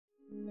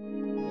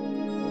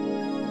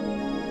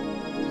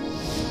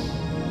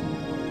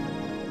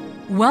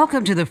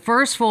Welcome to the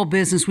first full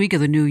business week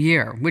of the new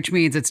year, which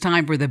means it's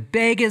time for the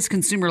biggest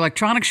consumer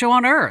electronics show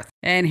on earth.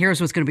 And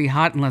here's what's going to be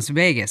hot in Las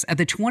Vegas at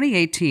the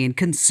 2018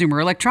 Consumer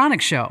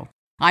Electronics Show.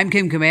 I'm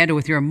Kim Komando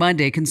with your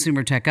Monday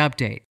Consumer Tech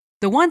Update.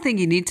 The one thing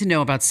you need to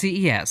know about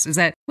CES is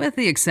that, with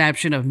the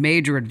exception of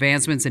major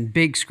advancements in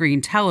big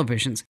screen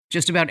televisions,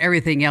 just about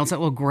everything else that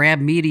will grab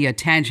media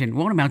attention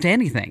won't amount to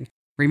anything.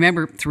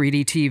 Remember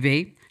 3D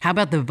TV? How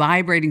about the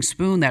vibrating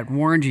spoon that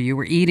warned you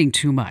were eating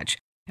too much?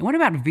 And what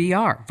about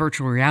VR,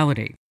 virtual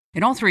reality?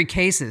 In all three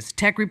cases,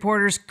 tech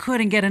reporters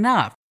couldn't get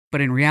enough.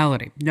 But in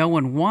reality, no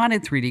one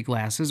wanted 3D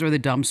glasses or the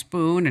dumb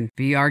spoon, and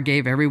VR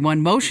gave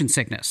everyone motion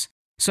sickness.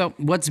 So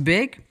what's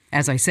big?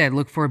 As I said,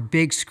 look for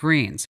big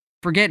screens.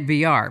 Forget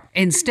VR.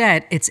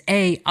 Instead, it's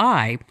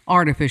AI,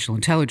 artificial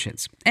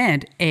intelligence,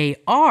 and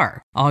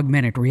AR,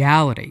 augmented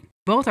reality.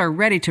 Both are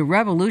ready to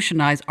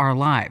revolutionize our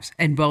lives,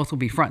 and both will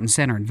be front and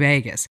center in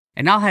Vegas.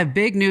 And I'll have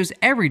big news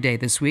every day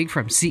this week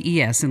from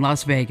CES in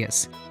Las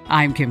Vegas.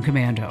 I'm Kim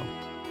Komando.